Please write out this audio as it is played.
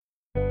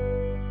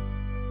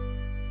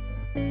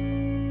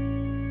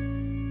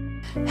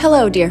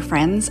Hello, dear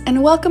friends,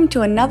 and welcome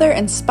to another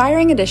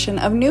inspiring edition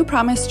of New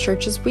Promise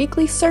Church's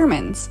weekly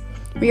sermons.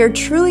 We are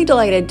truly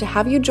delighted to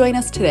have you join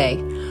us today.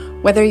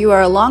 Whether you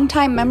are a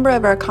longtime member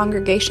of our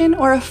congregation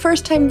or a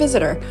first-time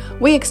visitor,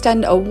 we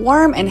extend a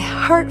warm and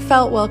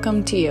heartfelt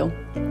welcome to you.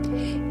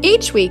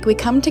 Each week, we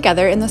come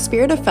together in the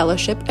spirit of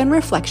fellowship and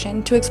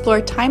reflection to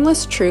explore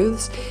timeless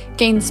truths,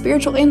 gain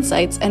spiritual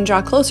insights, and draw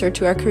closer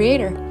to our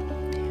Creator.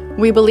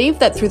 We believe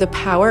that through the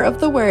power of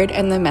the Word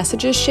and the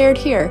messages shared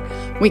here,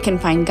 we can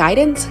find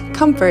guidance,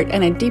 comfort,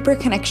 and a deeper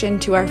connection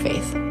to our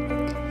faith.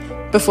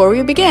 Before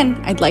we begin,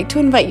 I'd like to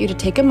invite you to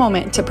take a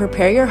moment to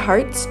prepare your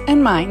hearts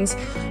and minds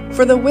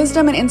for the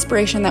wisdom and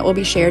inspiration that will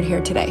be shared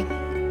here today.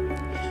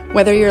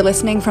 Whether you're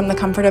listening from the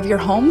comfort of your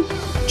home,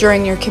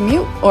 during your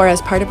commute, or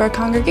as part of our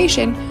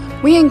congregation,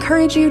 we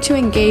encourage you to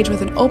engage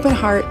with an open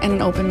heart and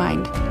an open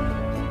mind.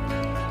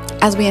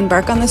 As we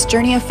embark on this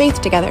journey of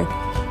faith together,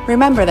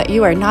 remember that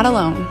you are not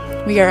alone.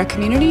 We are a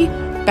community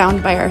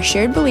bound by our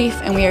shared belief,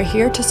 and we are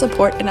here to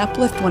support and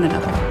uplift one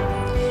another.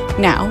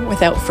 Now,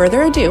 without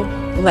further ado,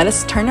 let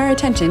us turn our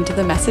attention to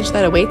the message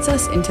that awaits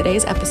us in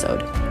today's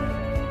episode.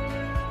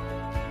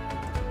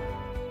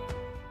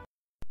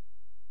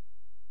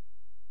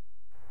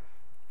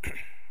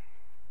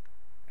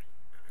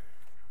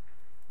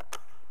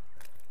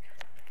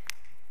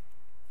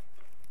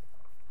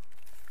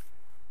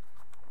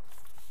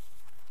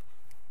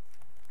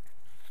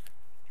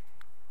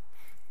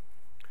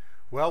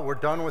 Well, we're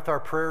done with our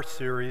prayer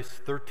series,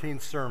 13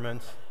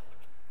 sermons.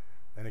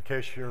 And in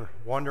case you're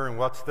wondering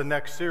what's the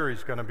next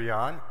series going to be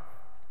on,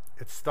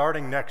 it's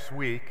starting next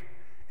week,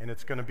 and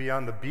it's going to be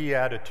on the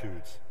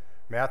Beatitudes,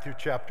 Matthew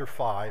chapter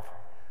 5.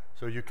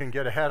 So you can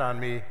get ahead on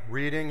me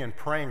reading and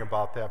praying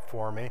about that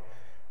for me.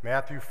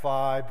 Matthew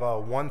 5,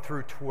 1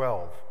 through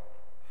 12.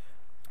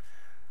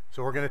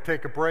 So we're going to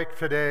take a break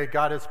today.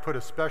 God has put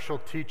a special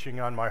teaching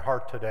on my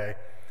heart today.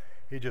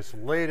 He just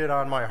laid it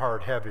on my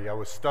heart heavy. I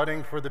was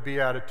studying for the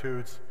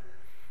Beatitudes,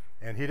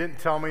 and he didn't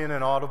tell me in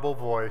an audible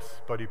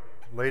voice, but he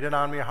laid it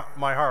on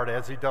my heart,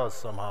 as he does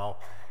somehow,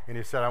 and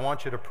he said, I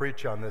want you to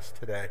preach on this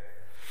today.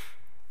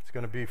 It's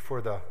going to be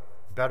for the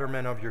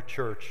betterment of your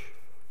church.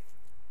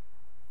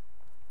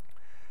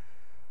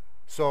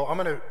 So I'm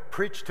going to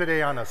preach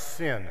today on a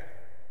sin,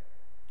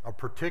 a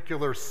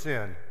particular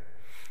sin.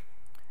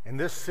 And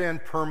this sin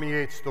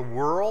permeates the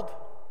world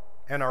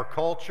and our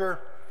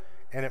culture,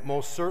 and it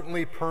most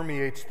certainly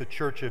permeates the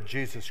Church of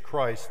Jesus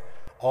Christ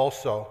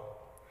also.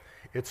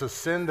 It's a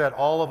sin that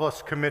all of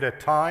us commit at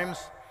times,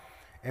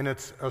 and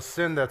it's a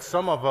sin that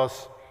some of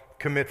us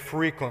commit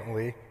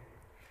frequently.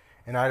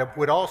 And I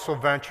would also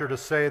venture to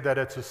say that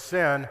it's a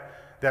sin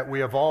that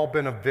we have all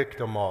been a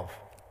victim of.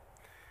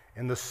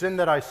 And the sin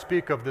that I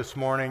speak of this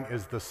morning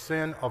is the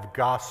sin of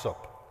gossip.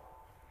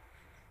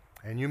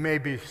 And you may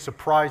be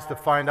surprised to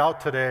find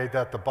out today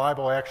that the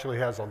Bible actually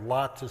has a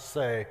lot to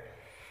say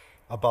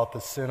about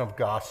the sin of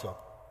gossip.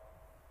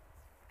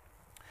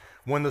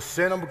 When the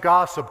sin of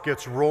gossip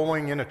gets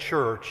rolling in a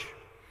church,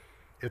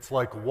 it's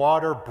like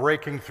water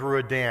breaking through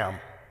a dam.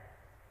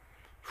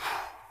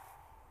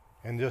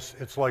 And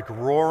it's like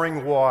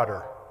roaring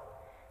water,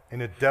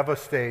 and it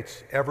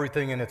devastates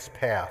everything in its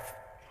path.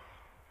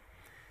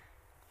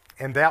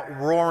 And that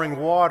roaring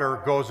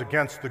water goes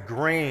against the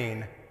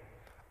grain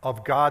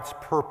of God's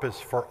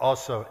purpose for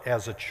us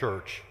as a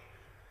church.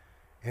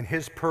 And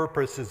his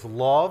purpose is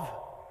love,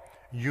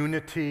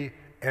 unity,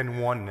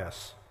 and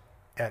oneness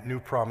at New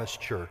Promise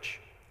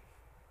Church.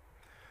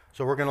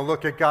 So we're going to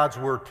look at God's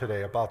Word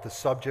today about the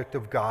subject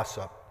of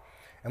gossip.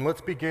 And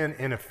let's begin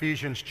in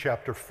Ephesians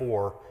chapter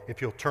 4,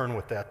 if you'll turn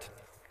with that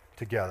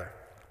together.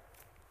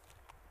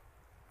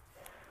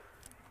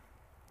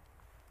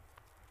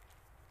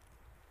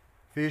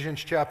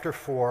 Ephesians chapter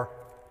 4,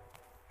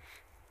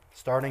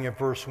 starting at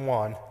verse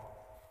 1.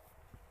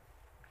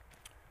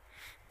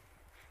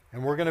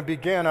 And we're going to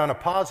begin on a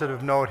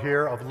positive note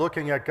here of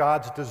looking at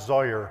God's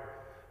desire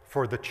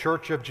for the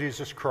Church of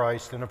Jesus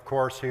Christ, and of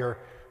course here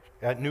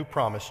at New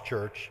Promise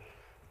Church.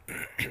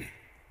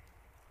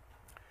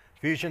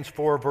 Ephesians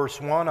 4, verse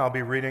 1, I'll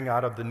be reading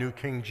out of the New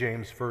King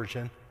James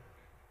Version.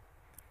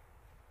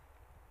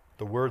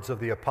 The words of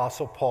the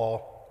Apostle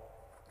Paul.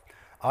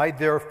 I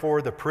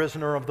therefore, the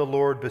prisoner of the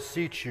Lord,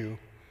 beseech you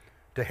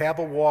to have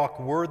a walk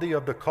worthy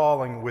of the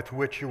calling with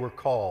which you were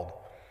called,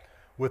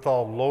 with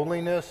all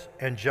lowliness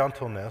and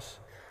gentleness,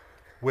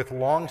 with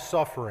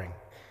long-suffering,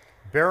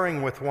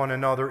 bearing with one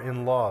another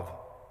in love,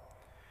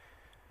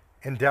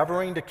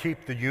 endeavoring to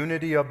keep the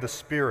unity of the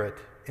Spirit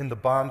in the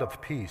bond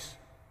of peace.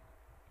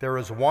 There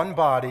is one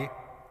body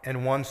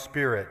and one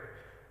Spirit,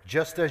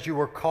 just as you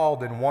were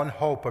called in one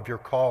hope of your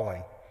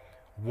calling,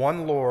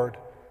 one Lord,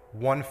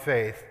 one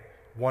faith,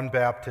 one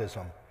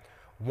baptism,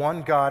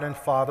 one God and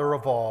Father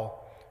of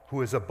all,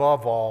 who is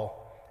above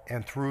all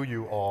and through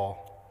you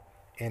all,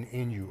 and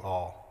in you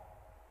all.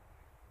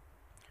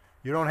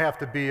 You don't have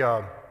to be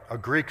a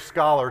Greek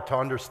scholar to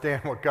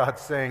understand what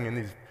God's saying in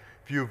these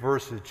few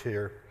verses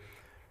here.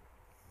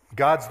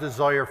 God's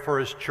desire for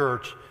his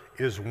church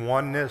is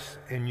oneness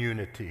and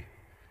unity.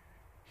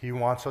 He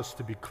wants us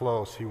to be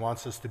close. He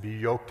wants us to be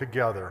yoked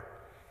together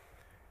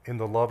in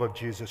the love of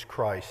Jesus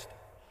Christ.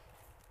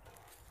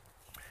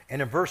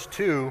 And in verse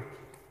 2,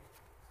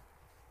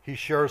 he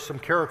shares some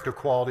character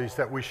qualities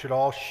that we should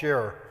all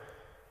share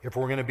if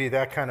we're going to be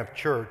that kind of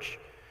church.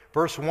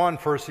 Verse 1,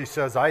 first he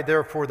says, I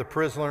therefore, the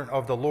prisoner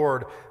of the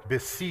Lord,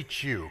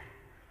 beseech you.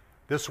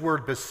 This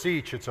word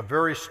beseech, it's a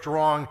very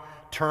strong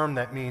term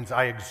that means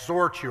I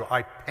exhort you,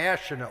 I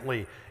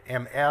passionately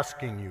am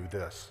asking you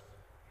this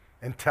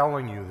and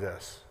telling you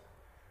this.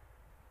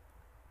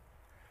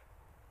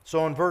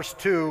 So in verse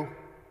 2,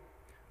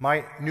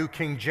 my New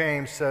King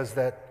James says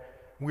that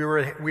we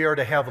are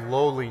to have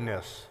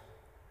lowliness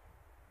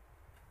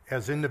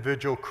as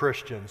individual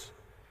Christians.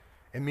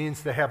 It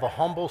means to have a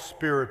humble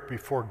spirit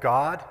before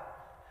God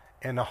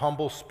and a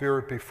humble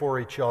spirit before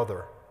each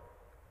other.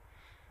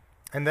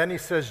 And then he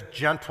says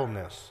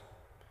gentleness.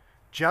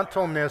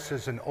 Gentleness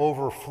is an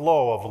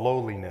overflow of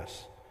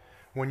lowliness.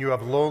 When you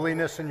have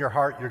lowliness in your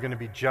heart, you're going to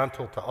be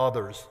gentle to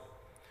others.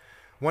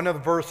 One of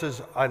the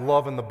verses I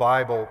love in the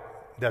Bible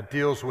that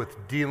deals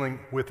with dealing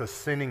with a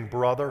sinning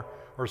brother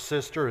or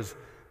sister is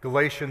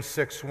Galatians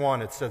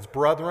 6:1. It says,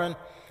 Brethren,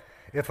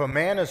 if a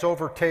man is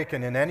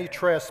overtaken in any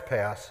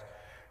trespass,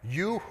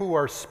 you who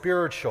are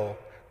spiritual,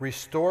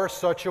 restore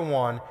such a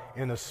one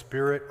in a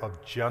spirit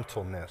of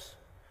gentleness,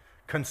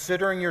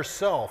 considering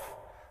yourself,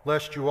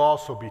 lest you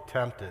also be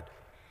tempted.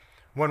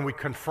 When we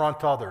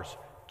confront others,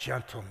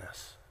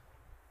 gentleness,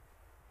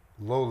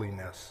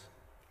 lowliness.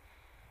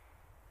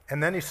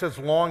 And then he says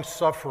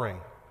long-suffering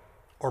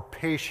or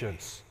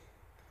patience.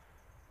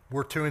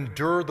 We're to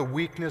endure the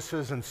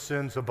weaknesses and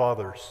sins of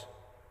others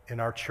in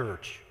our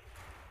church.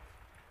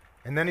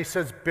 And then he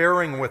says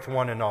bearing with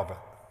one another.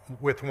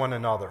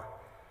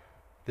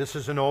 This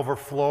is an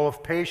overflow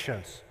of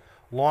patience,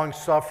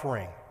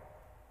 long-suffering.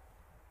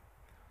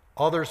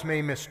 Others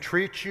may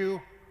mistreat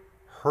you,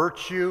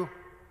 hurt you,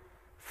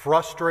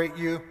 frustrate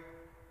you,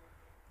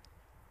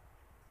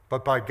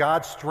 but by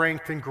God's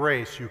strength and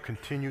grace, you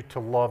continue to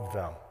love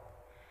them.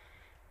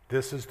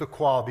 These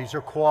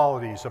are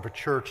qualities of a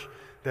church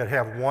that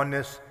have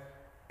oneness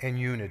and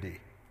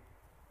unity.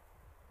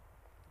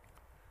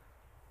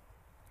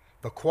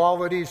 The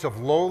qualities of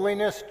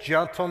lowliness,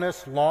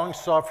 gentleness,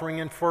 long-suffering,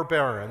 and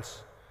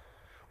forbearance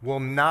will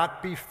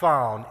not be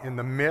found in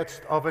the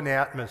midst of an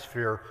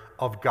atmosphere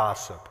of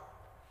gossip.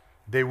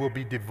 They will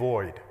be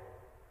devoid.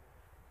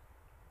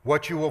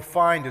 What you will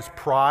find is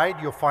pride.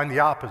 You'll find the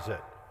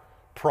opposite.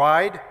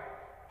 Pride,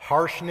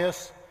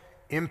 harshness,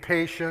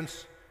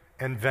 impatience,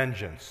 and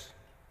vengeance.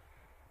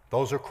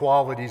 Those are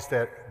qualities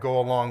that go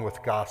along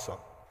with gossip.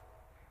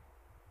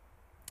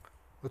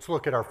 Let's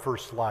look at our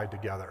first slide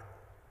together.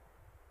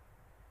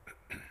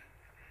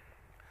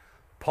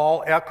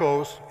 Paul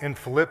echoes in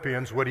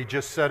Philippians what he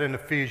just said in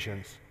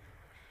Ephesians.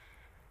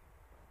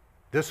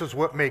 This is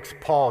what makes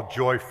Paul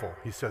joyful.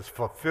 He says,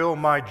 fulfill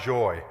my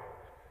joy.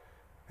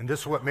 And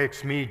this is what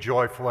makes me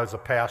joyful as a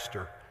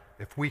pastor,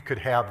 if we could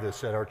have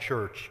this at our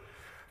church.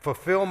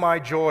 Fulfill my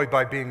joy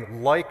by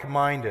being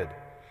like-minded,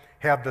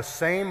 have the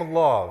same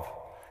love,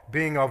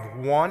 being of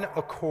one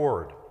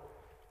accord,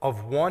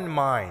 of one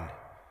mind.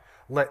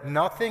 Let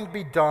nothing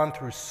be done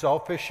through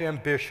selfish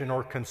ambition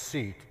or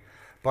conceit,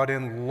 but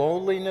in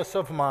lowliness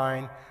of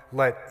mind,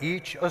 let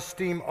each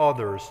esteem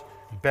others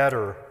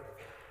better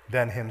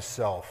than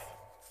himself.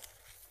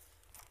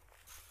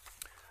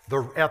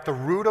 At the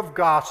root of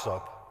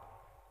gossip,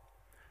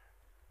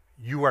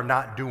 you are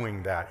not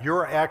doing that.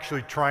 You're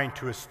actually trying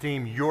to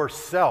esteem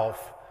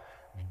yourself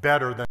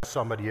better than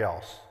somebody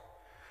else.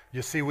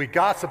 You see, we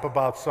gossip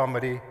about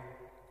somebody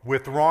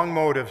with wrong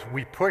motives.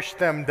 We push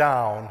them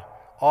down,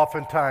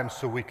 oftentimes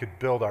so we could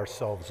build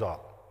ourselves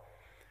up.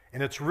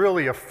 And it's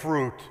really a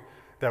fruit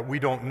that we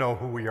don't know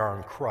who we are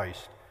in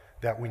Christ,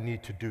 that we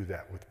need to do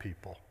that with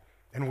people.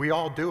 And we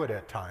all do it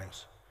at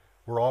times.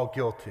 We're all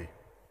guilty.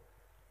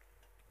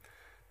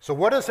 So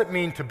what does it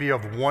mean to be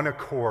of one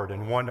accord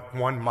and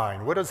one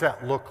mind? What does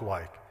that look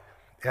like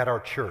at our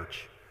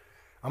church?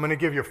 I'm going to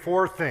give you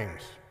 4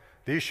 things.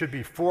 These should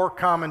be 4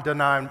 common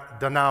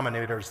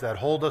denominators that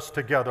hold us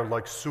together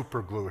like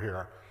super glue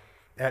here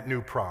at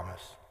New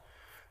Promise.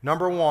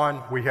 Number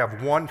 1, we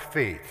have one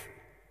faith.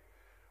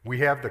 We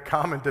have the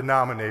common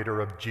denominator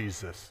of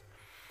Jesus.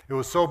 It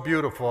was so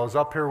beautiful. I was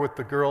up here with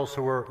the girls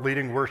who were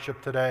leading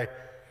worship today.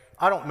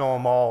 I don't know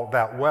them all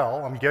that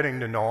well. I'm getting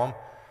to know them.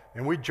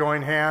 And we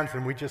joined hands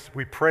and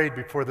we prayed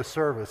before the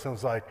service. And it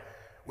was like,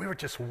 we were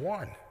just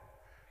one.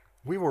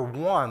 We were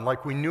one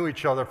like we knew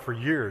each other for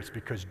years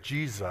because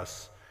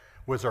Jesus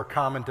was our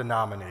common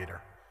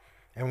denominator.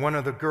 And one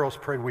of the girls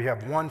prayed, we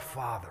have one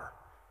Father.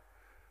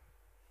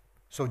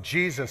 So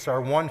Jesus,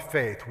 our one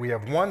faith, we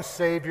have one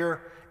Savior,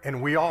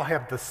 and we all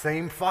have the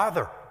same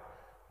Father.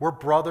 We're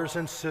brothers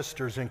and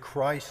sisters in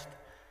Christ,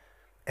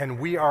 and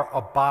we are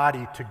a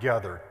body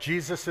together.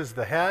 Jesus is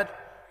the head,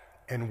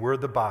 and we're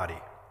the body.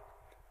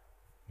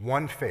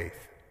 One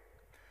faith.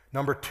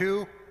 Number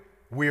 2,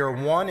 we are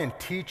one in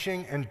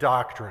teaching and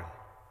doctrine.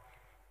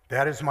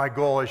 That is my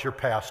goal as your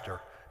pastor.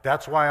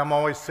 That's why I'm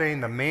always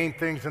saying the main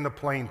things and the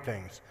plain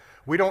things.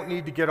 We don't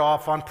need to get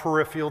off on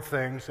peripheral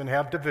things and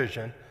have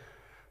division,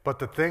 But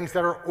the things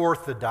that are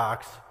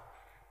orthodox,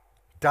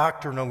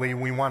 doctrinally,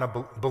 we want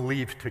to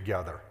believe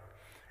together.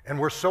 And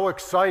we're so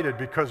excited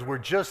because we're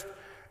just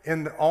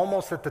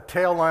almost at the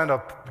tail end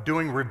of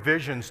doing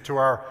revisions to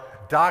our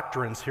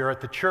doctrines here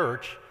at the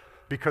church,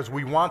 because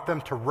we want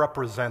them to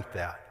represent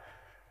that.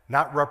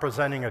 Not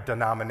representing a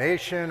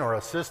denomination or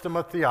a system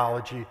of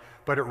theology,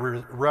 but it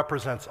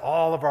represents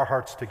all of our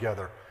hearts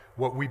together,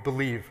 what we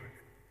believe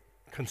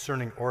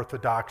concerning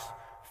orthodox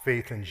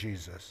faith in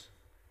Jesus.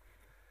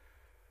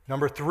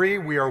 Number 3,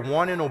 we are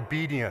one in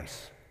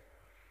obedience.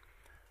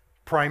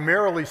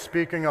 Primarily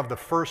speaking of the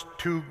first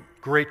 2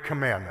 great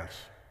commandments.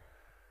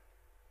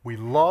 We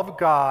love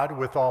God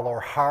with all our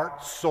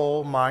heart,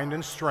 soul, mind,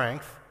 and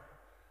strength,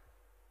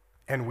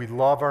 and we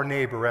love our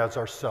neighbor as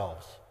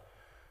ourselves.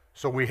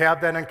 So we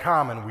have that in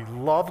common. We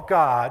love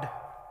God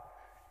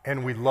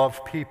and we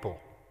love people.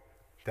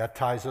 That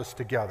ties us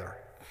together.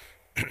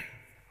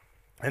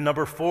 And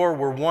number 4,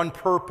 we're one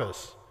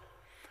purpose.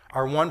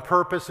 Our one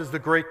purpose is the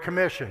Great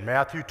Commission.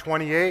 Matthew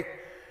 28,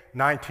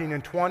 19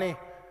 and 20.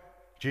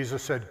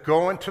 Jesus said,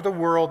 "Go into the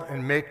world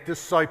and make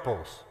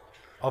disciples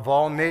of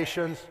all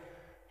nations,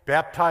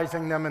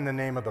 baptizing them in the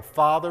name of the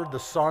Father, the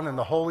Son, and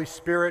the Holy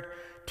Spirit,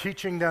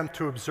 teaching them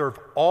to observe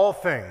all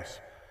things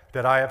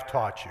that I have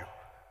taught you."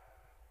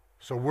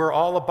 So we're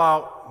all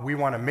about, we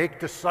want to make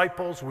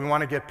disciples, we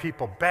want to get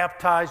people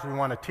baptized, we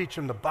want to teach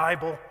them the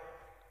Bible,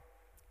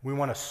 we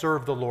want to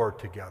serve the Lord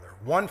together.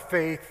 One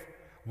faith,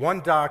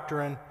 one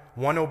doctrine,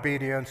 one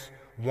obedience,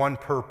 one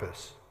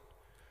purpose.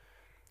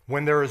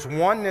 When there is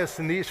oneness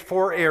in these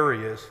 4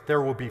 areas,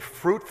 there will be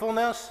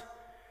fruitfulness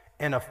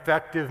and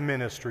effective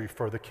ministry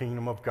for the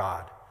kingdom of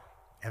God.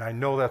 And I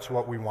know that's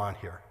what we want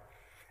here.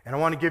 And I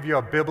want to give you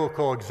a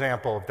biblical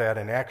example of that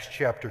in Acts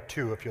chapter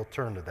 2, if you'll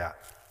turn to that.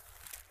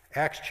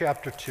 Acts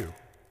chapter 2.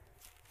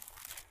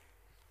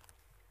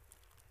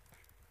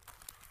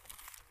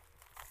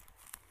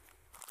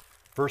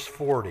 Verse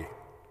 40.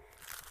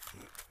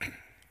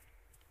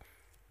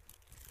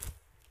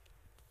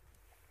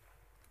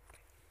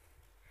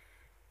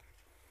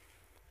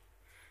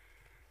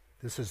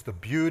 This is the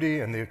beauty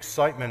and the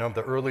excitement of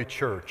the early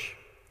church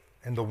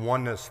and the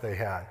oneness they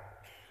had.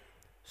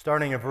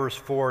 Starting at verse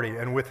 40,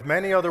 "And with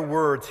many other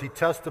words he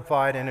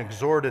testified and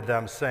exhorted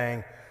them,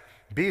 saying,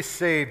 'Be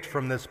saved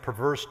from this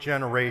perverse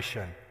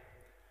generation.'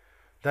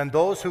 Then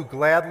those who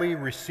gladly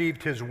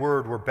received his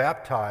word were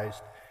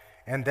baptized,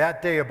 and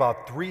that day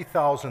about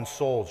 3,000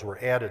 souls were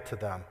added to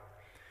them.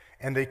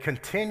 And they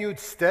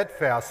continued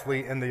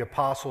steadfastly in the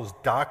apostles'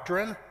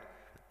 doctrine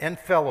and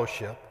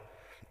fellowship,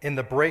 in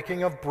the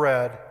breaking of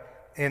bread,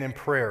 and in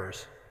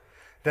prayers.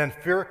 Then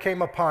fear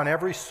came upon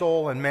every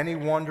soul, and many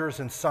wonders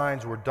and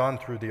signs were done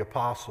through the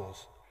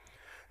apostles.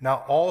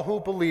 Now all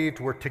who believed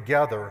were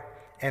together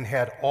and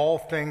had all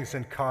things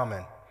in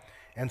common,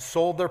 and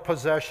sold their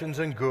possessions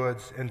and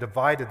goods, and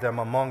divided them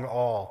among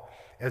all,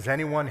 as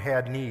anyone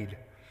had need.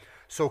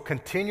 So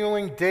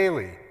continuing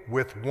daily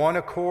with one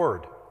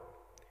accord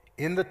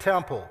in the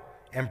temple,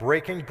 and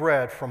breaking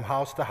bread from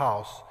house to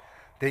house,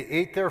 they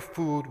ate their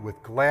food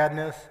with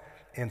gladness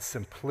and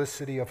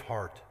simplicity of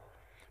heart,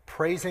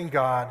 praising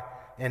God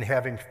and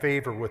having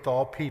favor with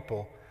all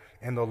people,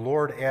 and the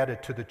Lord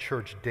added to the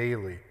church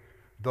daily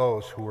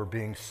those who were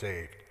being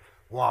saved."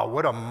 Wow,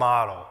 what a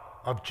model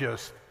of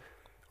just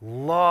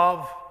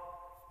love,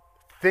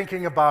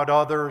 thinking about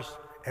others,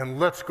 and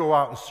let's go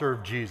out and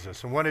serve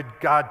Jesus. And what did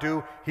God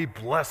do? He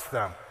blessed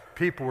them.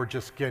 People were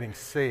just getting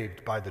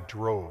saved by the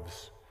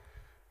droves.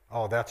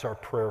 Oh, that's our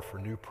prayer for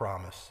New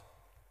Promise.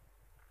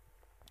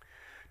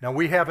 Now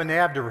we have an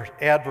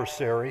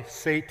adversary,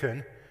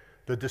 Satan,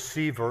 the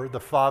deceiver, the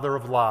father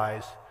of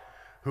lies,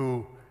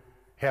 who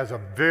has a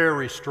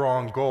very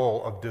strong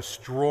goal of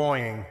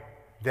destroying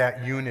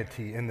that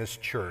unity in this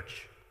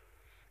church.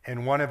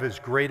 And one of his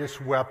greatest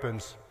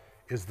weapons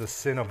is the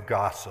sin of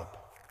gossip.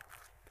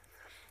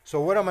 So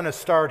what I'm going to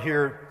start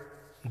here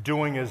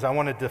doing is I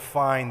want to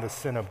define the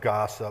sin of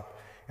gossip.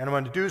 And I'm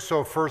going to do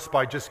so first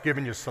by just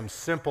giving you some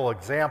simple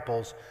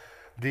examples.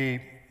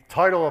 The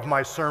title of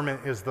my sermon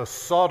is The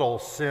Subtle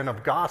Sin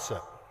of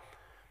Gossip,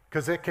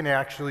 because it can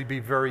actually be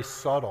very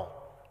subtle.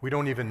 We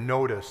don't even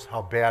notice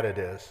how bad it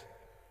is.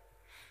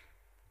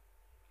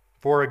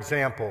 For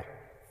example,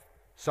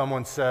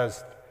 someone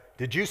says,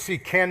 "Did you see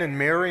Ken and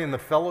Mary in the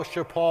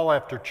fellowship hall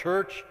after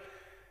church?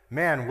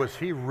 Man, was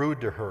he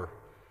rude to her.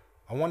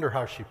 I wonder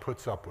how she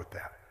puts up with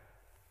that."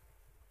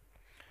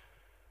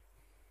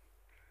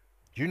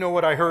 "Do you know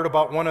what I heard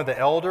about one of the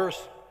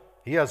elders?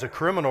 He has a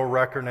criminal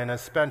record and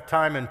has spent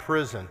time in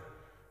prison.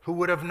 Who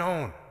would have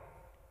known?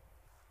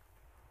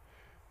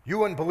 You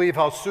wouldn't believe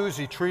how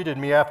Susie treated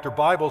me after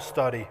Bible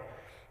study.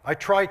 I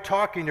tried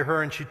talking to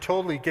her and she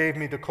totally gave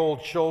me the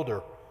cold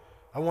shoulder.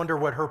 I wonder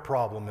what her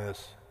problem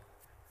is.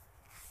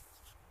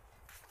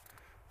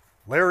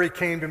 Larry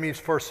came to me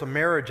for some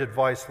marriage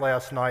advice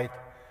last night.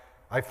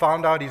 I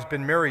found out he's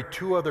been married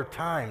 2 other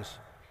times.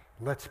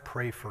 Let's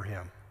pray for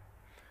him.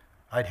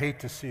 I'd hate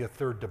to see a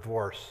 3rd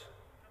divorce."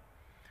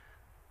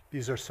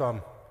 These are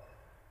some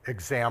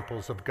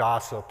examples of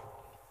gossip,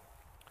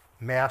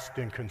 masked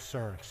in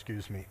concern,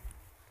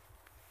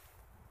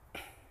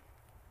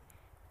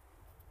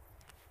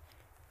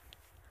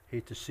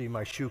 Hate to see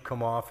my shoe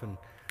come off and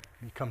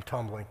come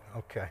tumbling.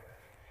 Okay.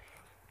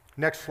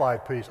 Next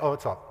slide, please. Oh,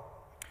 it's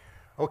up.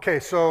 Okay,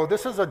 so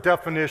this is a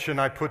definition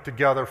I put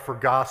together for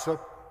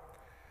gossip.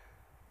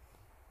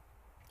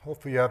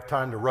 Hopefully you have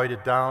time to write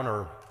it down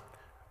or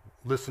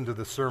listen to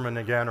the sermon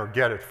again or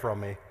get it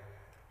from me.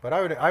 But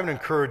I would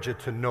encourage you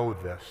to know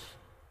this,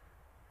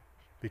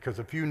 because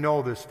if you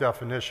know this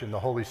definition, the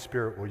Holy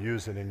Spirit will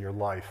use it in your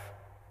life.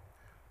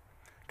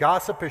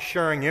 Gossip is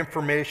sharing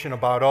information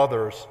about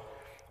others,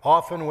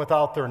 often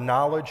without their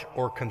knowledge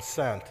or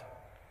consent.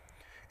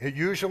 It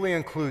usually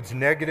includes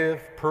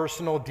negative,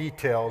 personal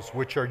details,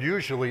 which are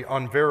usually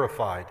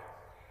unverified.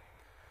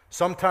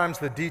 Sometimes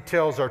the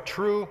details are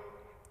true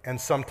and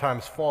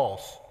sometimes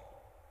false.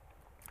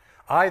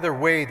 Either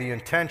way, the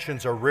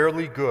intentions are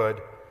rarely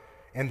good,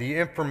 and the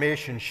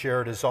information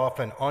shared is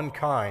often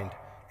unkind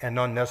and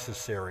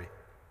unnecessary.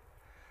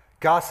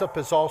 Gossip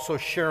is also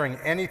sharing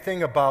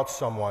anything about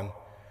someone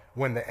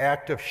when the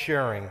act of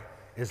sharing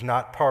is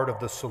not part of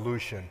the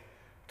solution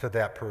to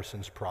that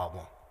person's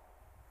problem.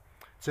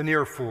 It's an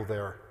earful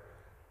there.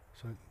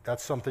 So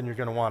that's something you're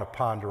going to want to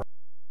ponder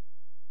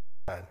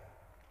on.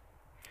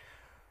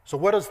 So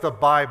what does the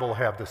Bible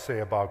have to say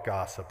about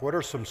gossip? What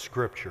are some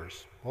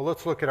scriptures? Well,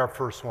 let's look at our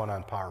first one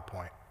on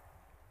PowerPoint.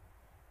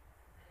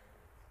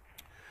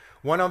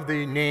 One of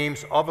the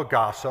names of a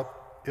gossip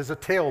is a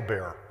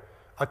talebearer.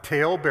 A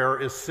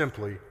talebearer is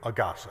simply a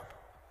gossip.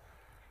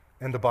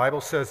 And the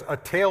Bible says, a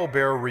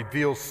talebearer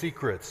reveals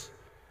secrets,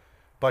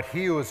 but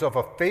he who is of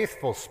a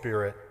faithful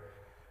spirit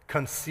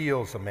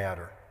conceals a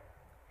matter.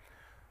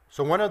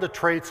 So one of the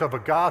traits of a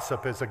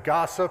gossip is a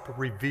gossip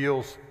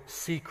reveals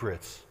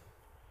secrets.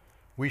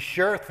 We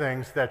share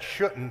things that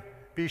shouldn't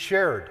be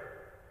shared.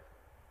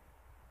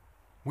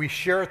 We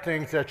share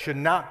things that should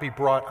not be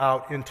brought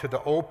out into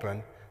the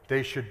open.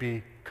 They should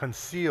be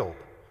concealed.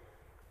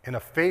 And a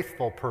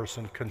faithful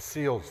person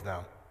conceals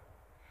them.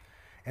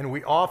 And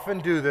we often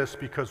do this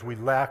because we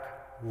lack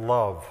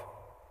love.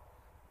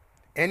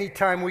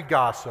 Anytime we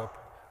gossip,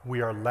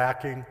 we are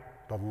lacking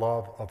the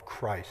love of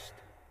Christ.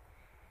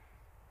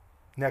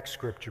 Next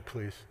scripture,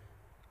 please.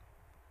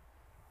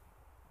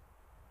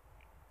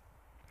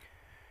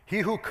 He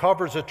who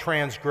covers a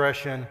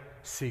transgression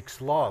seeks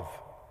love,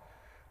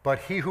 but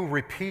he who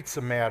repeats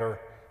a matter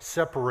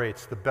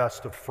separates the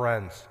best of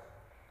friends.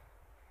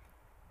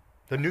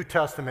 The New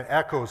Testament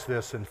echoes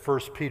this in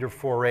 1 Peter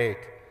 4:8.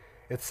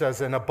 It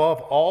says, and above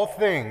all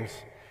things,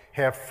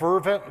 have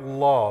fervent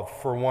love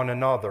for one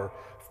another,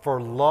 for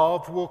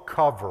love will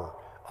cover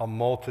a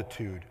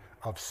multitude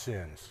of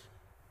sins.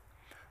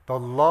 The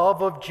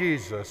love of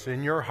Jesus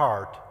in your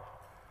heart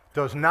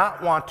does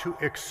not want to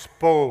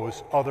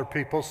expose other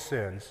people's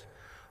sins.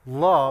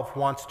 Love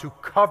wants to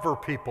cover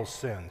people's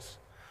sins.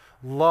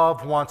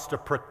 Love wants to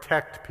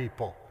protect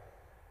people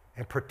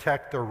and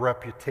protect their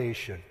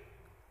reputation.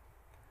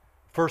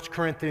 1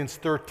 Corinthians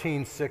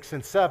 13:6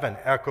 and 7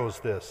 echoes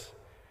this.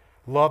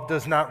 Love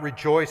does not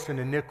rejoice in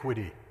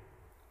iniquity,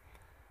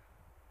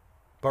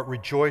 but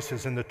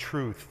rejoices in the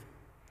truth.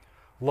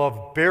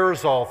 Love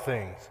bears all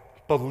things,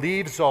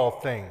 believes all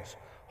things,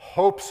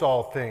 hopes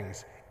all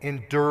things,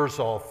 endures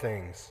all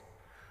things.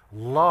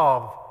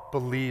 Love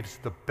believes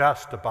the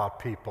best about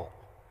people,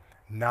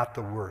 not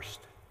the worst.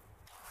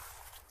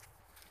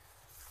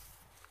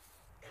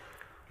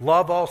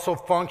 Love also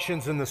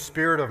functions in the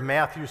spirit of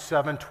Matthew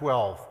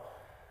 7:12.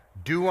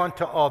 Do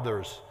unto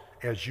others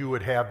as you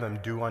would have them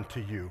do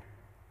unto you.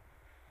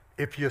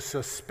 If you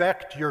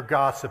suspect you're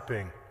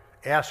gossiping,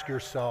 ask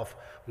yourself,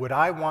 would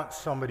I want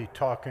somebody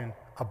talking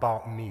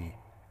about me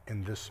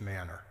in this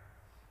manner?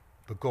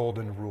 The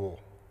golden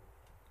rule.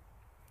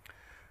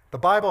 The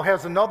Bible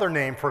has another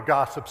name for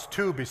gossips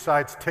too,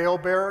 besides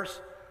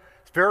talebearers.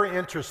 It's very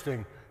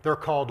interesting. They're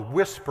called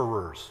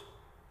whisperers.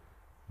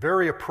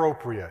 Very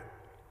appropriate.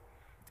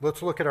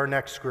 Let's look at our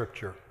next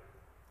scripture.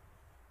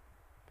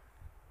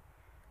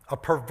 A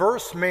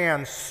perverse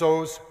man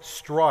sows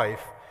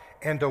strife,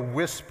 and a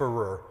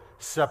whisperer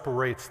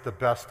separates the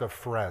best of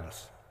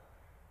friends.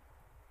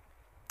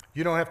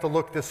 You don't have to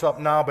look this up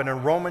now, but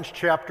in Romans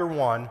chapter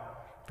 1,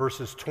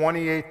 verses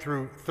 28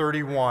 through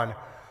 31,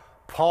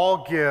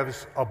 Paul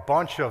gives a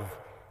bunch of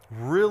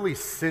really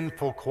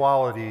sinful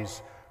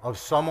qualities of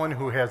someone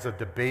who has a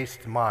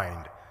debased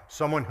mind,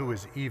 someone who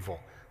is evil.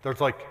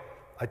 There's I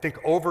think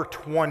over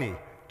 20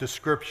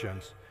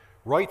 descriptions.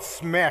 Right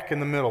smack in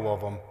the middle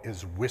of them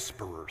is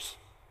whisperers.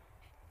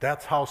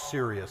 That's how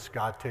serious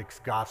God takes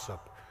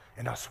gossip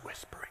and us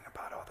whispering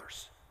about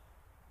others.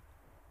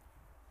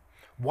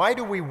 Why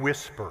do we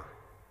whisper?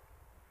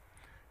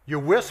 You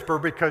whisper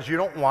because you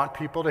don't want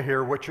people to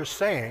hear what you're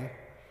saying.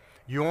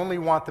 You only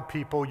want the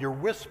people you're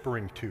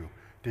whispering to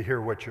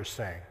hear what you're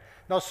saying.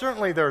 Now,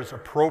 certainly there's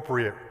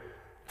appropriate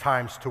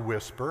times to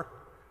whisper.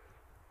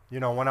 You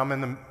know, when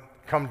I'm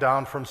come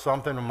down from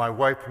something and my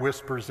wife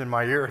whispers in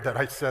my ear that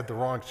I said the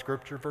wrong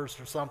scripture verse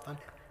or something.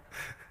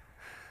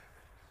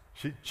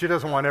 She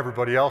doesn't want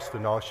everybody else to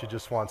know. She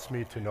just wants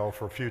me to know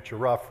for future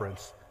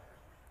reference.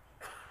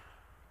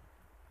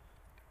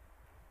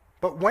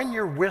 But when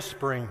you're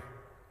whispering,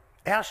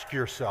 Ask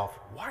yourself,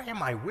 why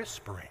am I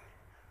whispering?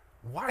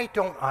 Why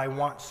don't I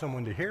want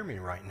someone to hear me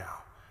right now?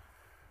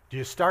 Do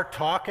you start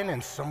talking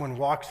and someone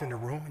walks in the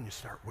room and you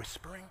start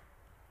whispering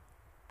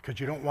because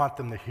you don't want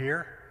them to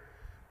hear?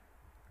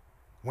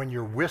 When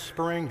you're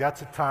whispering,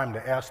 that's a time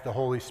to ask the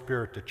Holy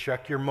Spirit to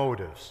check your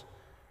motives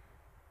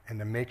and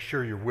to make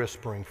sure you're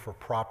whispering for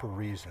proper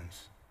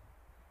reasons.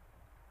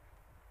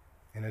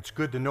 And it's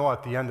good to know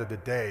at the end of the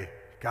day,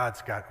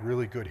 God's got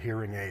really good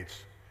hearing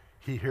aids.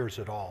 He hears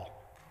it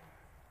all,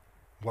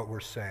 what we're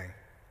saying.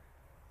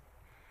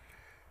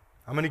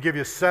 I'm going to give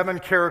you 7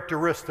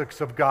 characteristics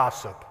of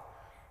gossip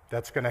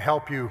that's going to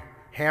help you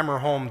hammer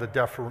home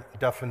the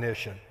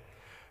definition.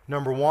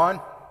 Number 1,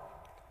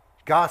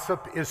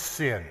 gossip is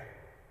sin.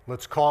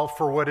 Let's call it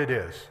for what it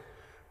is.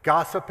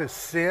 Gossip is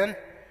sin.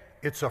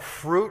 It's a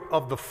fruit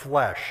of the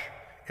flesh.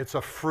 It's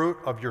a fruit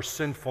of your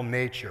sinful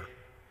nature.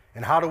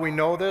 And how do we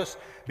know this?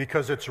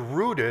 Because it's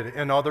rooted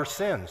in other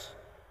sins,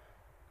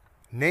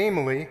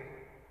 namely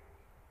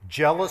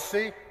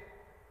jealousy,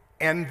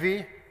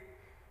 envy,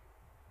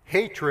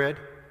 hatred,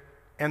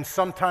 and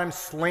sometimes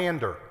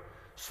slander.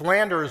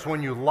 Slander is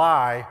when you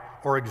lie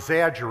or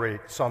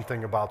exaggerate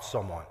something about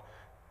someone.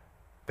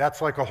 That's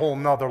like a whole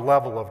nother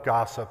level of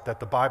gossip that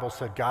the Bible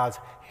said God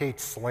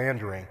hates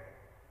slandering.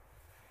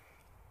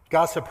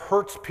 Gossip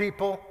hurts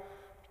people,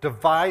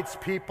 divides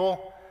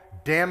people,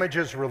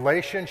 damages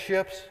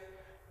relationships,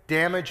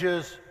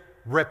 damages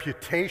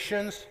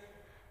reputations,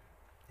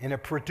 and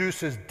it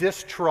produces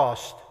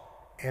distrust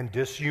and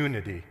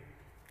disunity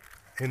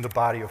in the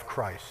body of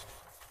Christ.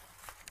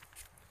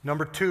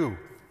 Number 2,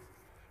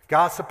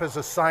 gossip is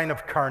a sign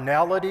of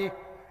carnality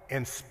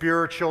and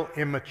spiritual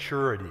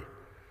immaturity.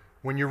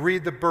 When you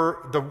read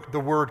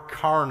the word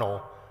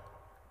carnal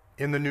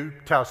in the New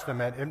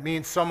Testament, it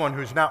means someone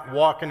who's not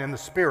walking in the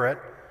Spirit,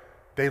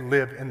 they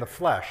live in the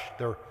flesh.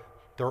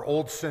 Their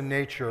old sin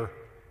nature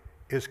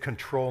is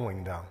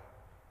controlling them.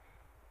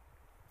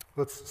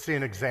 Let's see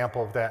an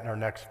example of that in our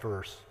next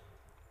verse.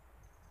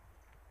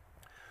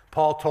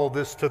 Paul told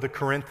this to the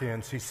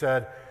Corinthians. He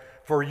said,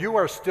 "For you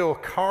are still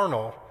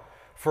carnal,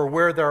 for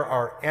where there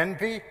are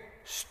envy,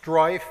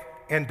 strife,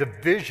 and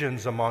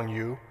divisions among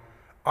you,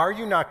 are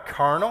you not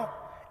carnal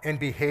and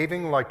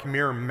behaving like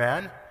mere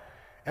men?"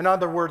 In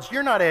other words,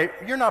 you're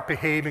not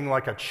behaving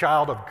like a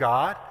child of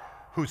God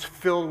who's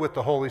filled with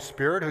the Holy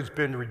Spirit, who's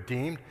been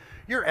redeemed.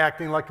 You're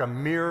acting like a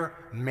mere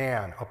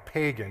man, a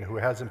pagan who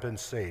hasn't been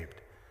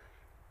saved.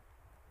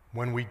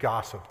 When we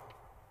gossip,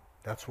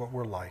 that's what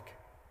we're like.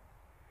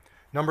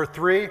 Number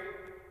 3,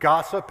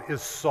 gossip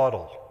is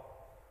subtle.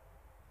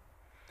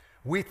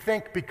 We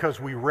think because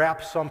we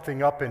wrap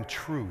something up in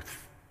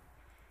truth,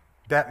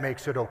 that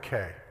makes it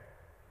okay.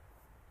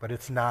 But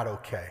it's not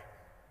okay.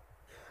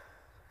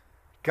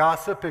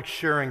 Gossip is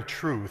sharing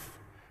truth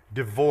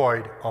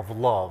devoid of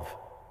love,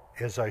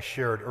 as I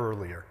shared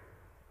earlier.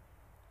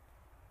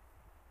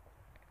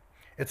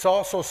 It's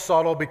also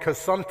subtle because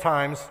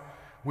sometimes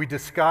we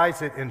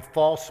disguise it in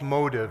false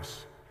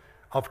motives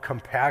of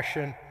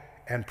compassion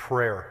and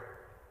prayer.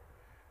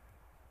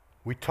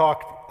 We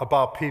talk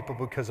about people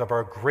because of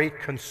our great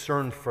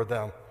concern for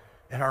them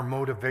and our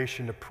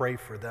motivation to pray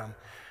for them.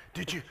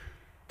 Did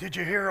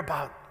you hear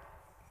about,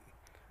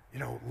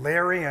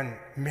 Larry and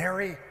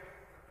Mary?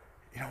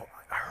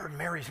 I heard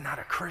Mary's not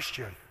a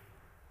Christian.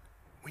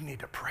 We need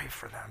to pray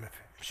for them.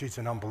 If she's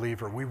an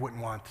unbeliever, we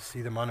wouldn't want to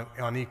see them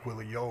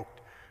unequally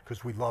yoked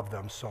because we love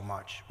them so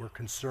much. We're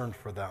concerned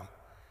for them.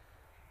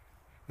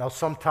 Now,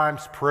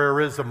 sometimes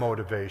prayer is a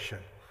motivation,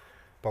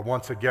 but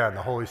once again,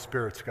 the Holy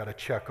Spirit's got to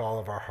check all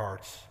of our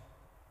hearts.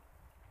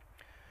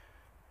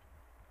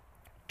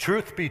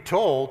 Truth be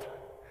told,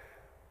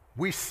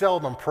 we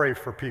seldom pray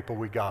for people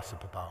we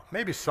gossip about.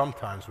 Maybe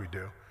sometimes we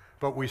do,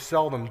 but we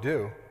seldom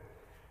do.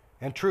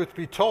 And truth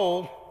be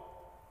told,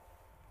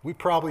 we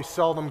probably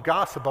seldom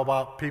gossip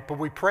about people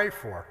we pray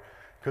for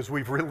because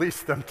we've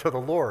released them to the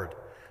Lord.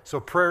 So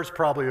prayer is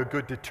probably a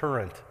good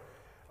deterrent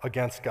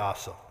against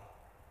gossip.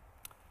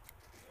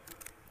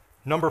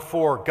 Number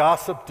 4,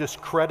 gossip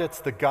discredits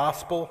the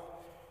gospel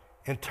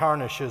and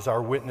tarnishes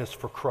our witness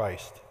for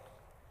Christ.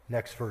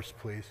 Next verse,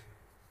 please.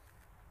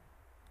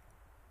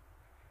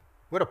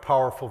 What a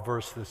powerful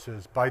verse this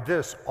is. By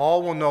this,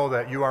 all will know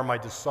that you are my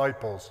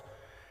disciples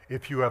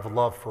if you have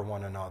love for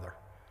one another.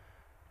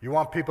 You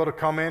want people to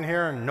come in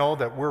here and know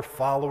that we're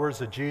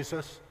followers of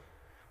Jesus?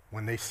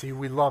 When they see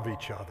we love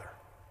each other.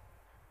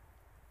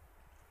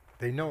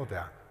 They know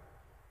that.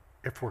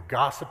 If we're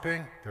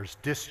gossiping, there's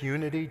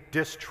disunity,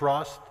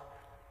 distrust,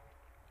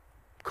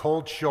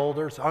 cold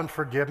shoulders,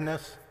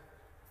 unforgiveness.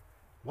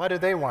 Why do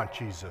they want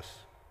Jesus?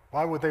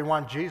 Why would they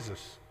want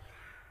Jesus?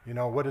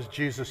 What is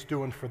Jesus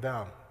doing for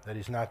them that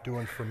he's not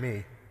doing for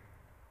me?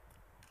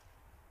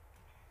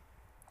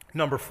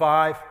 Number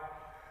 5,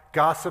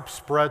 gossip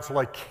spreads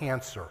like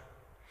cancer.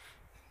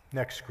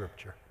 Next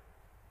scripture.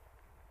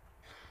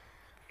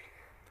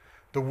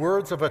 The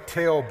words of a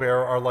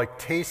talebearer are like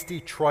tasty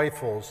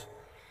trifles,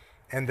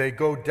 and they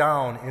go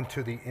down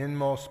into the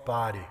inmost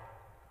body.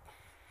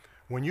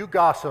 When you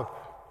gossip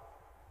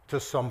to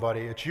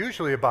somebody, it's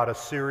usually about a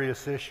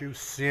serious issue,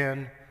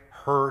 sin,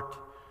 hurt.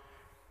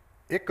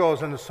 It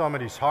goes into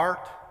somebody's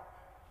heart,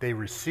 they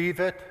receive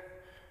it,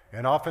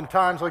 and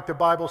oftentimes, like the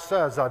Bible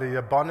says, out of the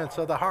abundance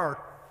of the heart,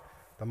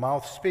 the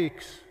mouth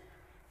speaks,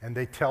 and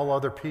they tell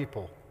other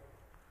people,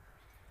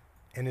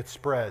 and it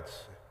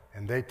spreads.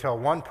 And they tell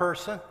one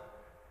person,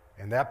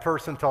 and that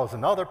person tells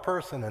another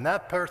person, and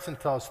that person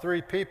tells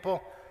 3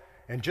 people,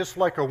 and just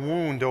like a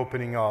wound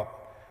opening up,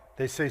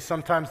 they say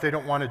sometimes they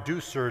don't want to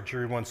do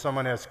surgery when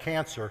someone has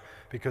cancer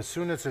because as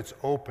soon as it's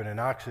open and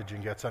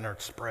oxygen gets in there,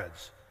 it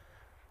spreads.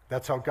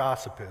 That's how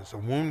gossip is. A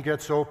wound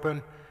gets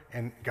open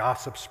and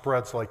gossip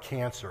spreads like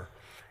cancer.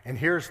 And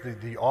here's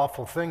the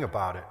awful thing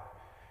about it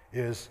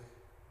is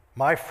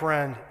my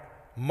friend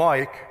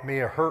Mike may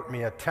have hurt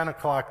me at 10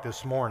 o'clock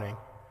this morning,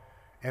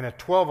 and at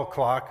 12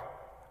 o'clock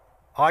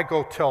I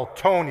go tell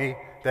Tony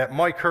that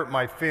Mike hurt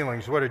my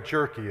feelings, what a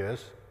jerk he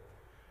is.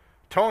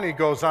 Tony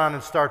goes on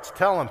and starts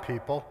telling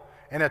people,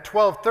 and at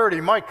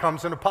 12:30, Mike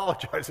comes and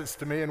apologizes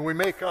to me, and we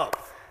make up.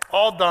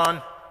 All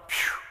done.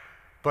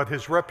 But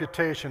his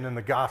reputation in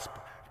the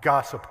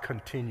gossip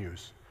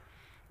continues.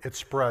 It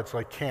spreads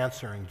like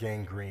cancer and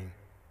gangrene.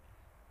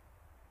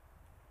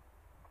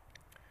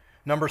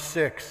 Number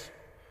 6,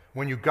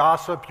 when you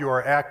gossip, you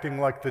are acting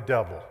like the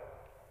devil.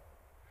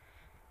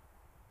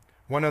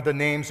 One of the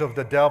names of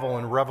the devil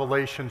in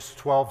Revelations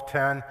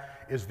 12:10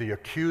 is the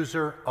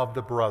accuser of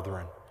the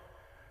brethren.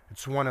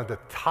 It's one of the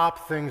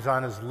top things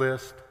on his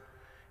list.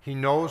 He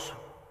knows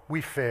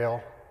we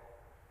fail.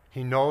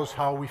 He knows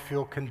how we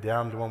feel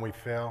condemned when we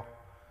fail.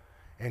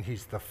 And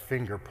he's the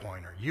finger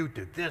pointer. You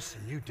did this,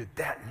 and you did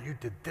that, and you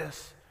did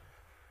this.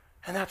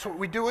 And that's what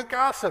we do with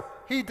gossip.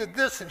 He did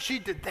this, and she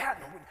did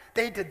that, and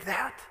they did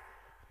that.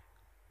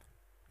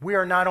 We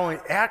are not only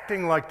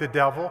acting like the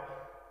devil,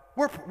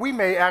 we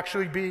may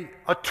actually be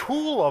a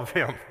tool of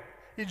him.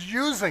 He's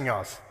using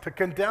us to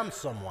condemn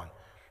someone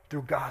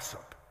through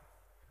gossip.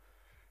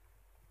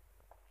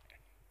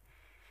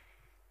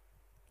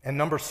 And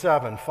number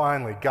 7,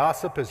 finally,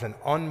 gossip is an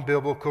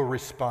unbiblical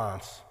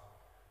response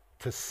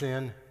to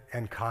sin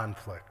and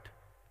conflict.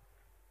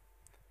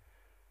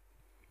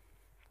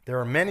 There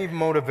are many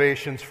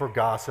motivations for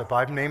gossip.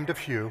 I've named a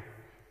few: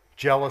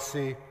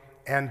 jealousy,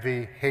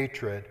 envy,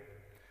 hatred.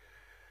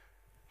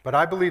 But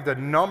I believe the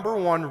number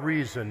one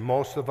reason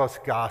most of us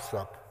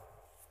gossip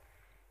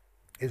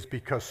is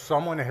because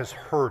someone has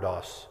hurt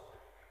us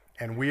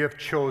and we have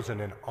chosen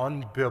an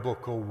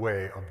unbiblical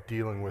way of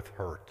dealing with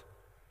hurt.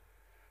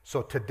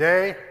 So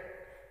today,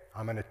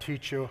 I'm going to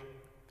teach you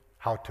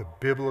how to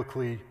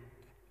biblically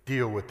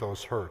deal with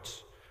those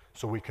hurts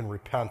so we can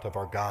repent of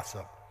our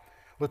gossip.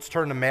 Let's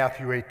turn to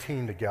Matthew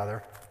 18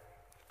 together.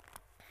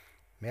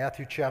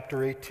 Matthew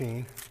chapter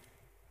 18.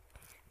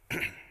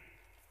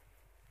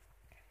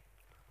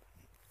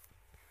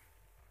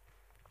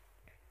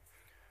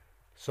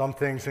 Some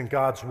things in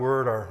God's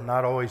Word are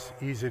not always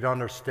easy to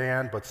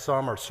understand, but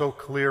some are so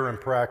clear and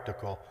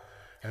practical,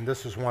 and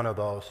this is one of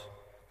those.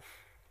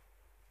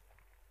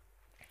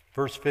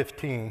 Verse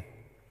 15,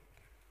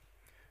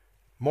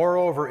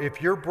 moreover,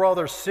 if your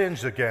brother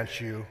sins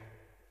against you,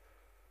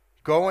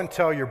 go and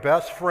tell your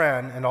best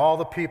friend and all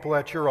the people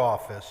at your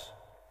office,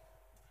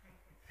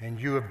 and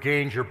you have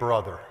gained your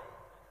brother.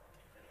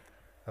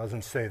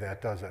 Doesn't say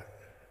that, does it?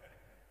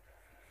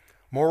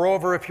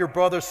 Moreover, if your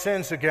brother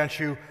sins against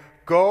you,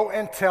 go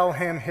and tell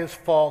him his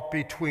fault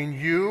between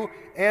you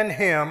and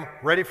him.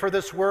 Ready for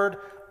this word?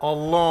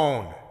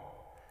 Alone.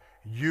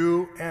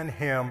 You and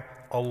him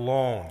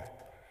alone.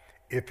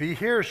 If he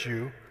hears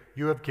you,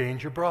 you have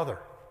gained your brother.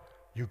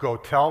 You go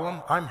tell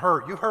him, I'm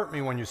hurt. You hurt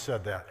me when you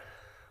said that.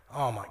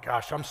 Oh my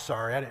gosh, I'm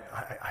sorry.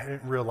 I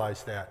didn't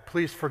realize that.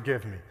 Please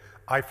forgive me.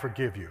 I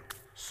forgive you.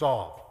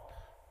 Solved.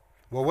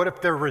 Well, what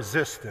if they're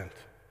resistant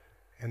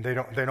and they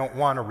don't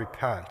want to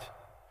repent?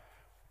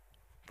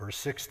 Verse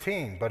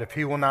 16, but if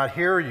he will not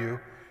hear you,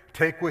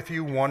 take with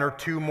you 1 or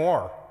 2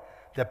 more,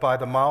 that by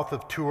the mouth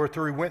of 2 or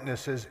 3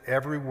 witnesses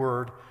every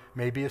word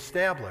may be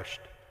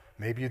established.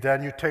 Maybe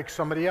then you take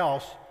somebody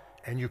else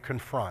and you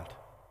confront.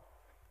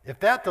 If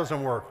that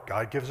doesn't work,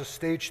 God gives us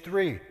stage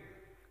 3.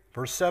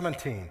 Verse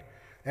 17,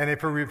 and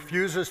if he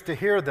refuses to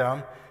hear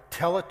them,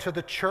 tell it to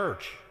the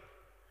church.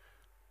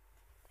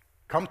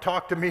 Come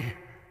talk to me.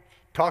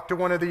 Talk to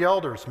one of the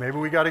elders. Maybe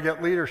we got to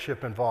get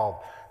leadership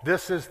involved.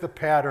 This is the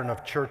pattern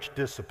of church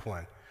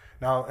discipline.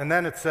 Now, and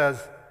then it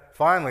says,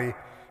 finally,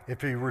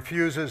 if he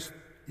refuses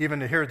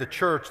even to hear the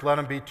church, let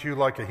him be to you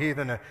like a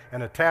heathen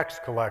and a tax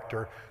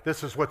collector.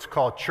 This is what's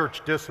called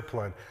church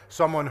discipline.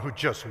 Someone who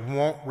just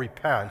won't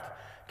repent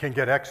can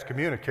get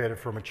excommunicated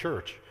from a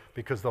church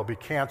because there'll be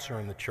cancer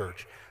in the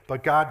church.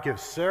 But God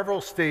gives several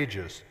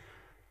stages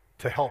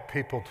to help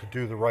people to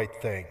do the right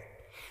thing.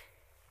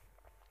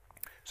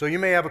 So you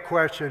may have a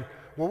question,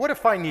 well, what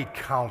if I need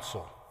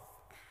counsel?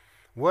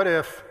 What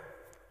if,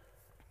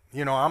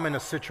 I'm in a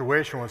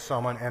situation with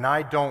someone and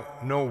I don't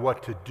know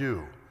what to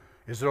do?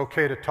 Is it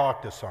okay to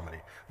talk to somebody?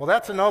 Well,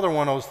 that's another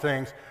one of those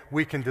things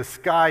we can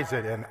disguise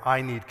it and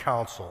I need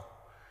counsel.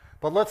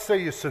 But let's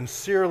say you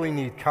sincerely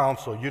need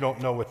counsel, you don't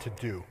know what to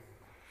do.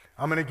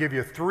 I'm going to give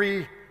you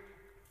 3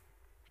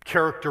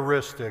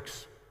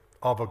 characteristics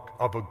of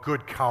a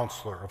good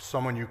counselor, of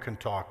someone you can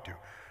talk to.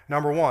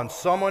 Number 1,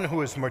 someone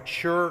who is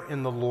mature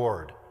in the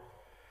Lord.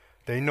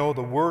 They know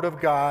the Word of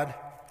God,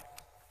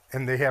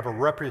 and they have a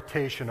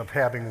reputation of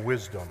having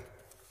wisdom.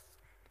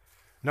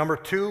 Number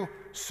 2,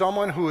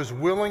 someone who is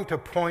willing to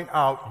point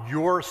out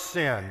your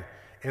sin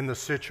in the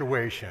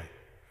situation.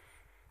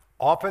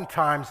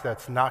 Oftentimes,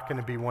 that's not going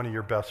to be one of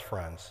your best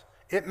friends.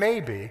 It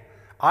may be.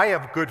 I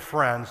have good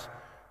friends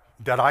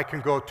that I can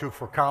go to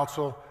for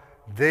counsel.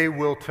 They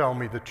will tell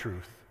me the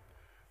truth.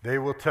 They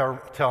will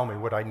tell me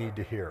what I need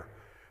to hear.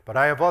 But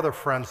I have other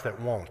friends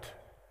that won't.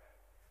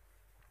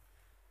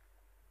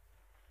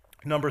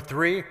 Number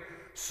 3,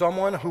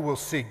 someone who will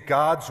seek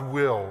God's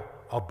will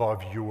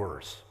above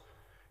yours.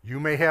 You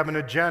may have an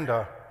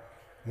agenda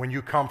when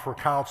you come for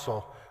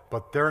counsel,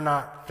 but they're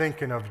not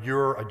thinking of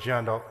your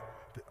agenda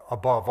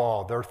above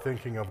all. They're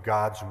thinking of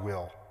God's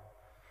will.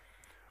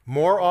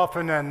 More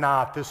often than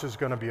not, this is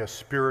going to be a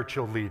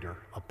spiritual leader,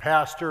 a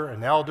pastor,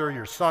 an elder,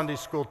 your Sunday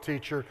school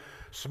teacher,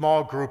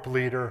 small group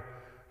leader.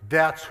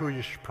 That's who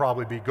you should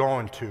probably be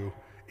going to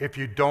if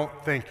you don't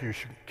think you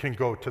can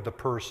go to the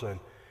person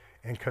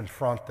and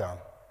confront them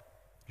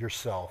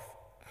yourself.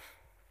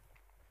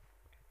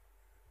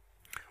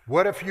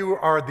 What if you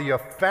are the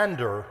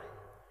offender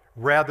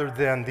rather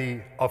than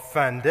the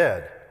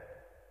offended?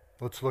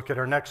 Let's look at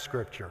our next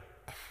scripture.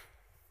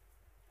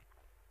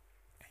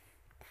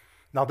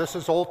 Now, this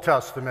is Old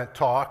Testament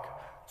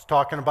talk. It's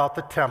talking about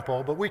the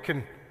temple, but we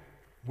can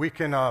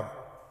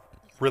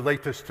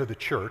relate this to the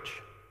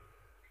church.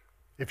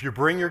 If you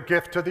bring your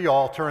gift to the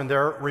altar and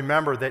there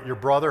remember that your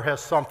brother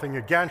has something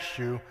against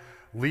you,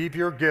 leave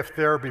your gift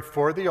there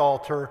before the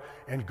altar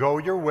and go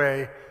your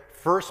way.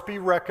 First be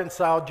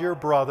reconciled to your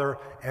brother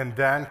and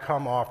then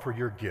come offer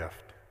your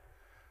gift.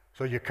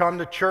 So you come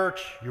to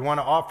church, you want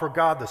to offer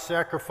God the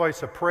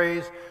sacrifice of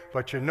praise,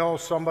 but you know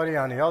somebody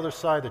on the other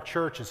side of the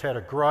church has had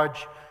a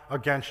grudge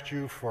against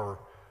you for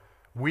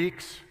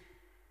weeks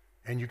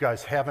and you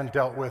guys haven't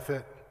dealt with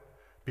it.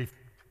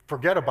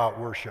 Forget about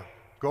worship.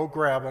 Go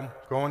grab them,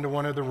 go into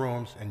one of the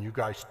rooms, and you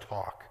guys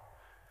talk.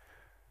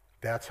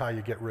 That's how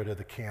you get rid of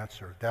the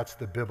cancer. That's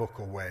the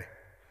biblical way.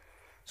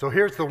 So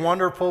here's the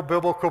wonderful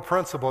biblical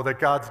principle that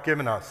God's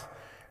given us.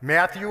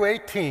 Matthew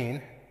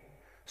 18,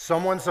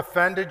 someone's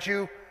offended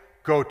you,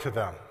 go to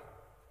them.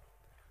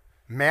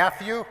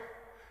 Matthew,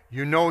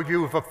 you know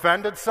you've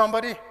offended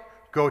somebody,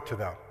 go to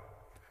them.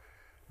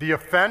 The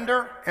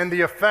offender and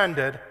the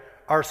offended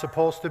are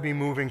supposed to be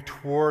moving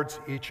towards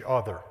each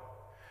other.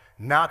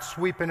 Not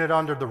sweeping it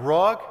under the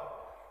rug,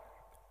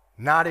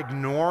 not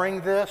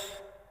ignoring this,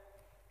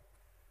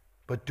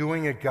 but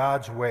doing it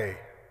God's way.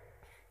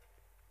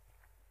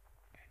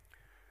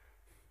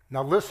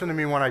 Now listen to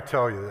me when I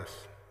tell you this.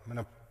 I'm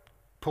going to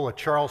pull a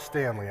Charles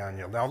Stanley on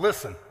you. Now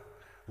listen,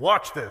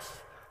 watch this.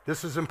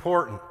 This is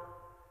important.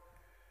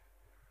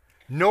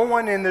 No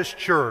one in this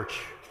church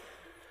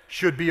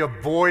should be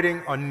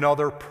avoiding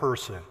another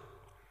person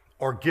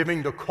or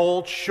giving the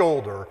cold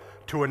shoulder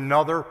to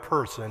another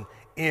person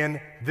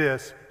in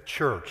this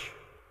church.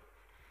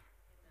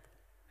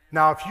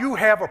 Now, if you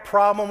have a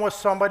problem with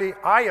somebody,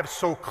 I have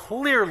so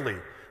clearly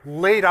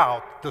laid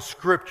out the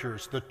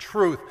scriptures, the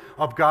truth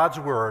of God's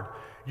word,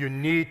 you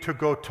need to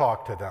go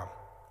talk to them.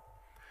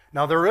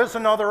 Now, there is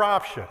another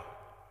option.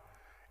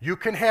 You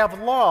can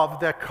have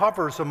love that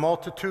covers a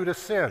multitude of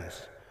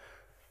sins.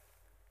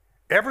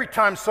 Every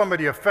time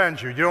somebody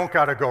offends you, you don't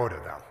got to go to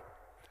them.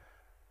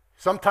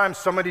 Sometimes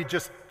somebody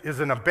just is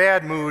in a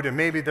bad mood and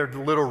maybe they're a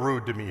little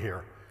rude to me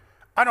here.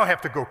 I don't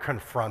have to go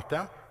confront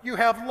them. You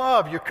have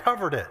love. You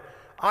covered it.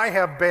 I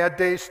have bad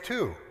days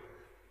too.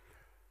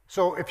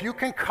 So if you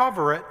can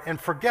cover it and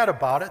forget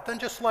about it, then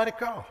just let it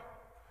go.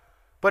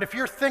 But if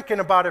you're thinking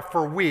about it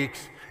for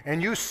weeks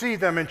and you see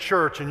them in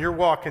church and you're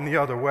walking the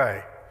other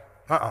way,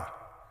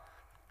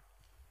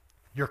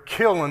 you're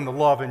killing the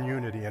love and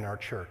unity in our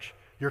church.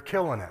 You're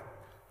killing it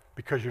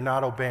because you're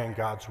not obeying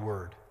God's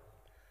word.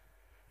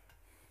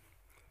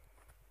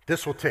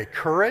 This will take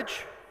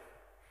courage.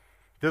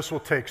 This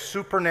will take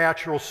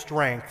supernatural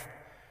strength.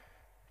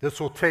 This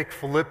will take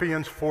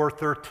Philippians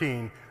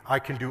 4:13. I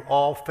can do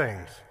all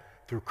things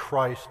through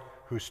Christ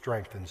who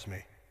strengthens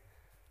me.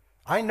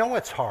 I know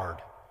it's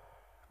hard.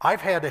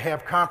 I've had to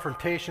have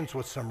confrontations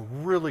with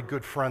some really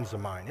good friends of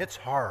mine. It's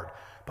hard.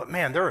 But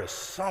man, there is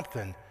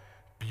something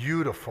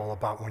beautiful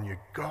about when you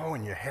go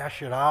and you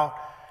hash it out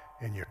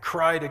and you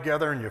cry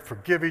together and you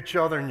forgive each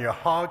other and you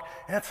hug,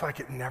 and it's like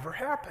it never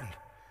happened.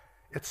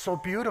 It's so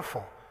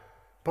beautiful.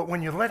 But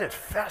when you let it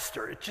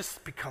fester, it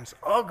just becomes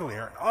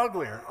uglier and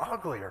uglier and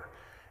uglier.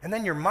 And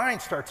then your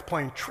mind starts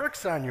playing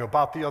tricks on you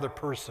about the other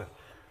person.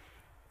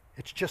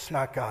 It's just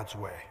not God's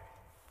way.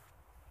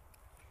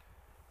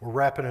 We're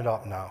wrapping it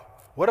up now.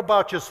 What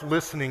about just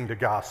listening to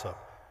gossip?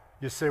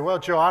 You say, well,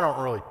 Joe, I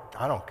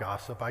don't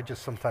gossip.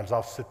 Sometimes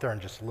I'll sit there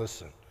and just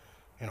listen.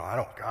 I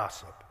don't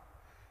gossip.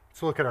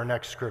 Let's look at our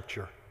next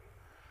scripture.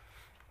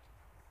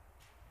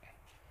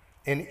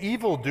 An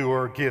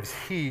evildoer gives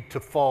heed to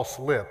false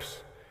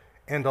lips,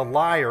 and a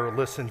liar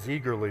listens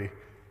eagerly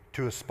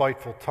to a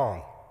spiteful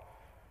tongue?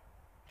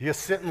 Do you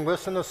sit and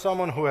listen to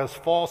someone who has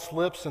false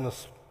lips and a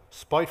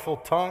spiteful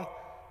tongue?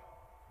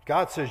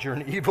 God says you're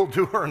an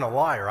evildoer and a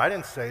liar. I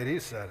didn't say it, he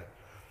said it.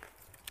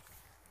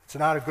 It's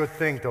not a good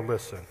thing to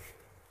listen.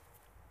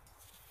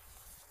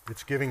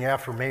 It's giving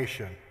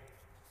affirmation.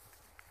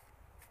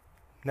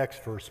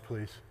 Next verse,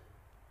 please.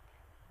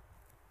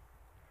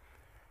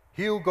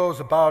 He who goes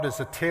about as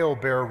a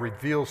talebearer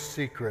reveals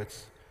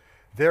secrets.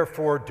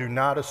 Therefore, do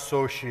not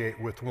associate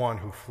with one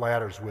who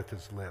flatters with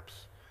his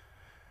lips.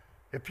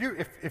 If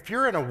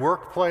you're in a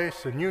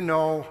workplace and you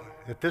know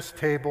at this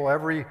table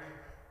every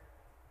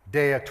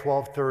day at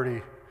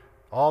 12:30,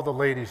 all the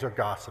ladies are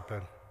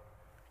gossiping,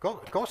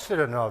 go sit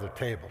at another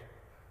table.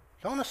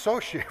 Don't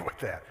associate with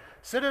that.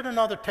 Sit at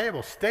another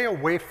table. Stay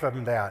away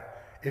from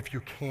that if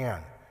you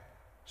can,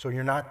 so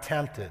you're not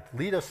tempted.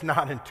 Lead us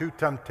not into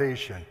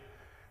temptation,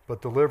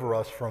 but deliver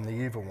us from the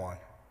evil one.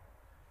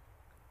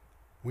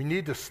 We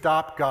need to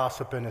stop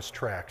gossip in its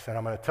tracks, and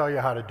I'm going to tell you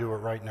how to do it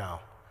right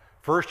now.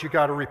 First, you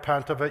got to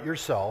repent of it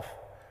yourself,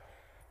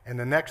 and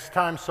the next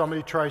time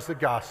somebody tries to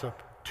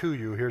gossip to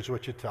you, here's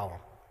what you tell them.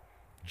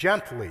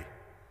 Gently,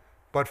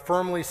 but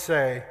firmly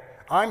say,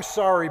 I'm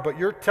sorry, but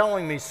you're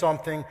telling me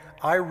something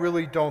I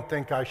really don't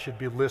think I should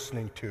be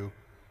listening to.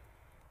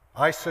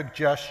 I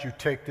suggest you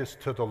take this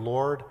to the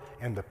Lord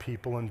and the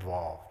people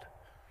involved.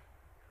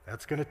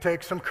 That's going to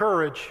take some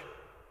courage,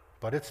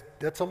 but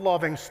it's a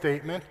loving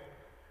statement.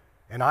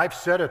 And I've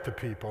said it to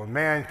people, and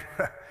man,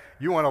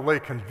 you want to lay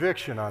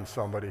conviction on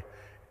somebody,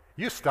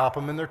 you stop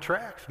them in their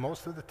tracks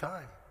most of the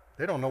time.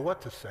 They don't know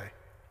what to say,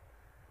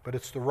 but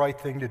it's the right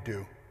thing to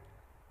do.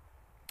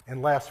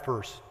 And last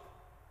verse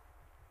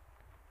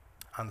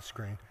on the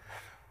screen.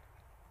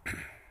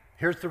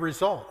 Here's the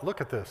result.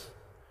 Look at this.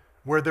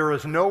 Where there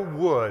is no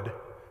wood,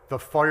 the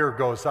fire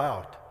goes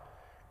out,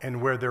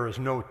 and where there is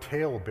no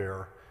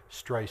talebearer,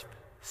 strife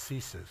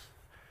ceases.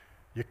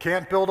 You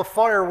can't build a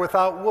fire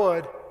without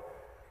wood.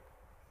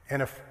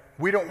 And if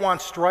we don't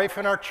want strife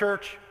in our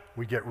church,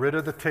 we get rid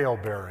of the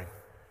tale-bearing,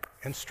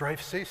 and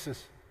strife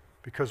ceases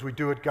because we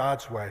do it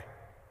God's way.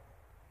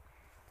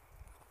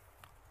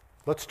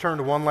 Let's turn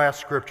to one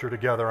last scripture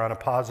together on a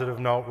positive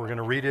note. We're going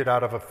to read it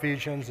out of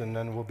Ephesians, and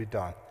then we'll be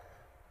done.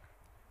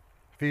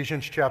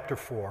 Ephesians chapter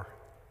 4.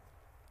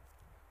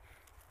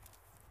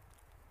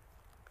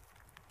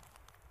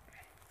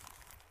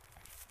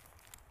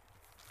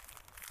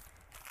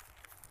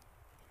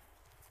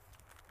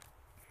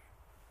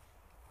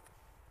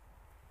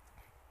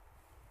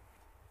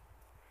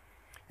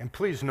 And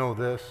please know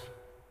this,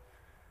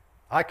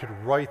 I could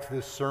write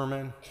this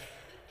sermon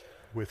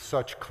with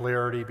such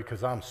clarity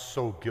because I'm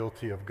so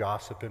guilty of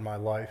gossip in my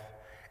life,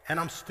 and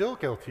I'm still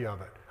guilty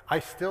of it. I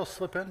still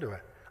slip into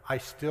it. I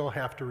still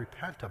have to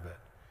repent of it.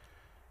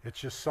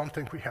 It's just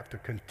something we have to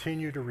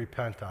continue to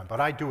repent on,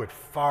 but I do it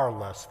far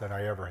less than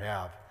I ever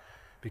have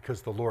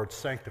because the Lord's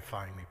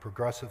sanctifying me,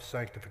 progressive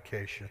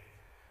sanctification.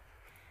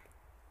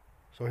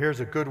 So here's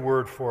a good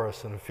word for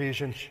us in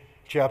Ephesians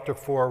chapter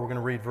 4, we're going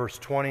to read verse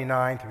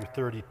 29 through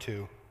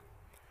 32.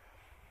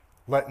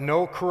 Let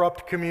no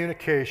corrupt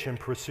communication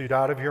proceed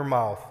out of your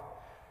mouth,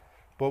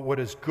 but what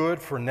is good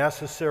for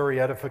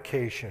necessary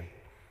edification,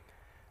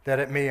 that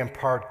it may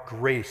impart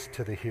grace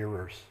to the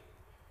hearers.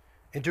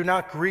 And do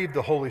not grieve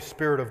the Holy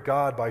Spirit of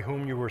God, by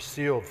whom you were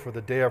sealed for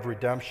the day of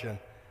redemption.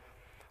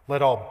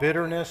 Let all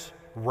bitterness,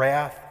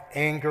 wrath,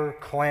 anger,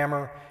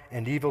 clamor,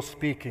 and evil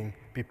speaking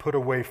be put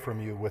away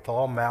from you with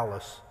all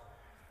malice,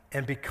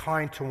 and be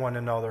kind to one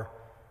another,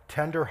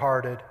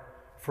 tender-hearted,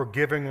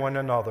 forgiving one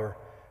another,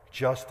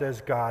 just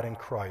as God in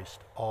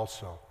Christ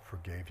also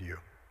forgave you.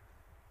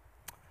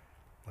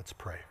 Let's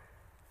pray.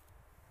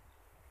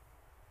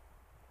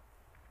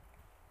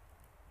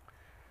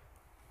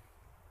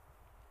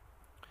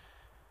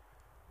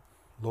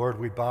 Lord,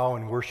 we bow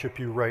and worship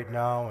you right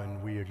now,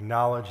 and we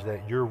acknowledge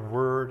that your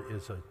word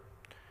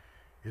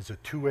is a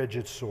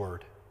two-edged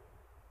sword.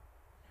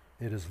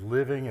 It is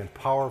living and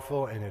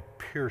powerful, and it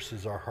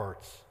pierces our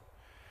hearts.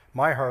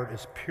 My heart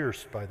is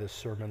pierced by this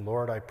sermon,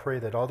 Lord. I pray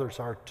that others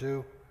are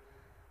too.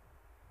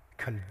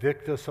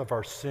 Convict us of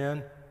our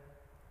sin.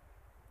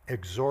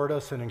 Exhort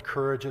us and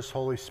encourage us,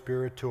 Holy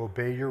Spirit, to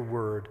obey your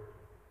word.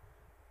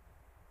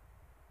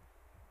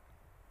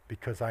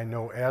 Because I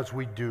know as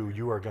we do,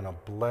 you are going to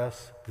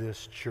bless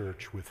this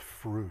church with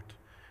fruit,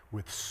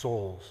 with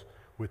souls,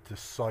 with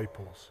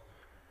disciples,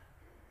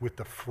 with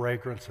the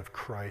fragrance of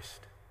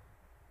Christ.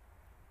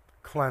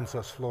 Cleanse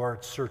us,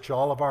 Lord. Search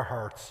all of our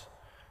hearts.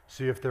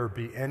 See if there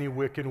be any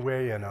wicked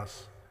way in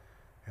us,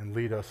 and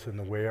lead us in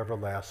the way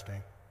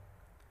everlasting.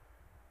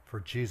 For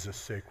Jesus'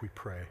 sake we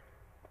pray.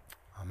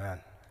 Amen.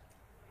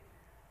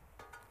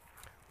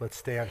 Let's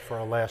stand for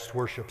our last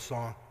worship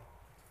song.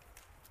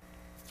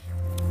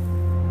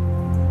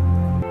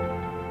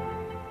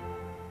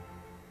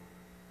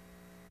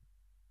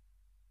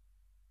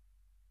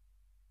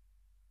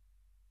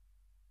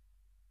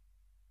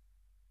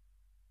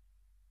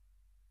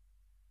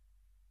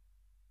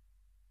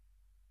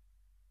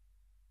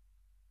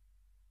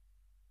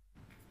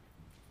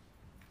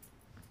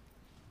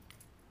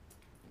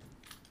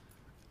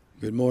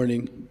 Good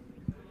morning.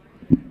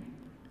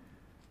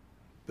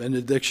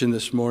 Benediction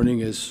this morning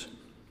is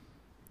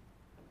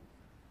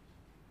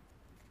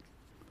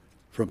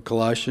from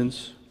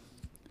Colossians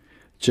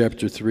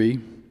chapter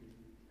 3,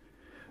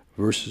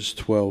 verses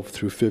 12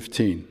 through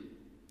 15.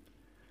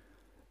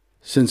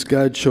 Since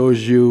God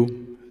chose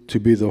you to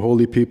be the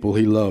holy people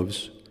he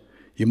loves,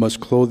 you must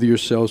clothe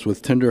yourselves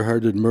with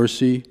tender-hearted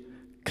mercy,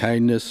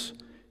 kindness,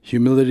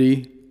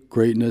 humility,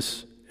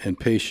 greatness, and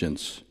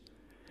patience.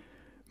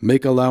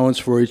 Make allowance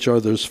for each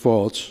other's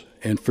faults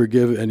and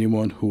forgive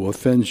anyone who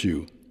offends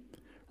you.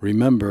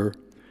 Remember,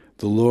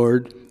 the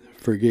Lord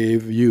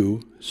forgave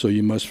you, so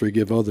you must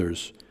forgive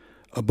others.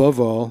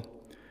 Above all,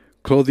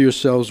 clothe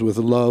yourselves with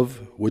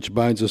love, which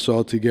binds us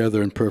all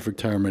together in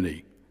perfect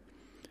harmony.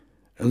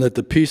 And let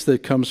the peace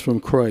that comes from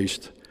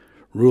Christ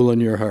rule in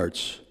your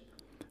hearts.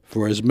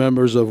 For as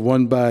members of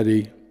one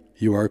body,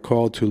 you are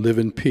called to live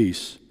in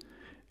peace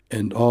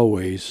and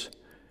always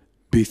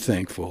be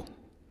thankful.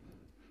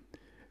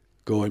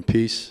 Go in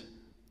peace.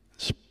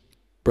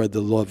 Spread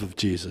the love of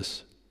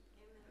Jesus.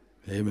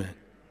 Amen.